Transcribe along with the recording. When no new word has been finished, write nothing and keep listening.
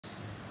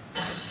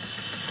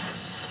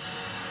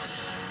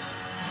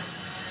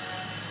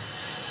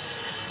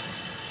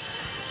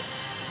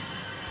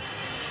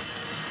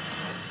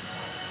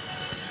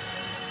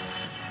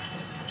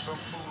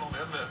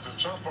this. And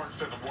Charles Barkley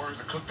said the Warriors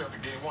are cooked after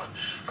game one.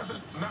 I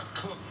said, not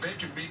cooked. They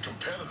can be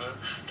competitive.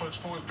 Plus,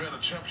 for it's been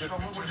a championship.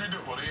 So what would you do?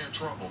 Well, they're in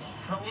trouble.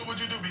 No, what would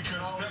you do?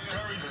 Because Steph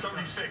Curry's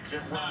 36.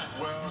 If not,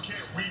 well, you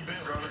can't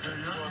rebuild.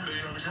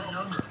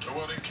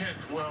 Well, they can't.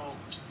 Well,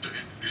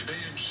 they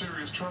in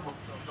serious trouble.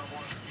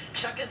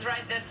 Chuck is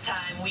right this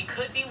time. We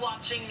could be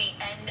watching the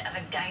end of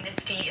a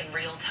dynasty in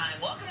real time.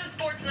 Welcome to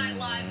Sports Night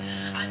Live.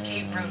 I'm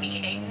Kate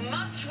Rooney. A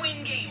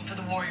must-win game for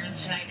the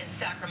Warriors tonight in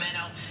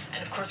Sacramento.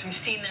 And, of course, we've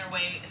seen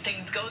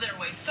things go their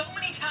way so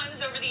many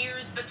times over the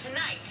years, but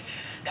tonight,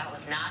 that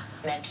was not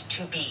meant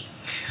to be.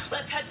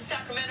 Let's head to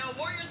Sacramento.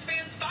 Warriors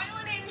fans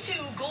filing into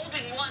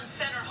Golden One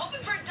Center,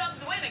 hoping for a Dubs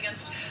win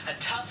against a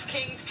tough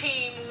Kings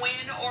team,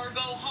 win or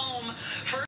go home.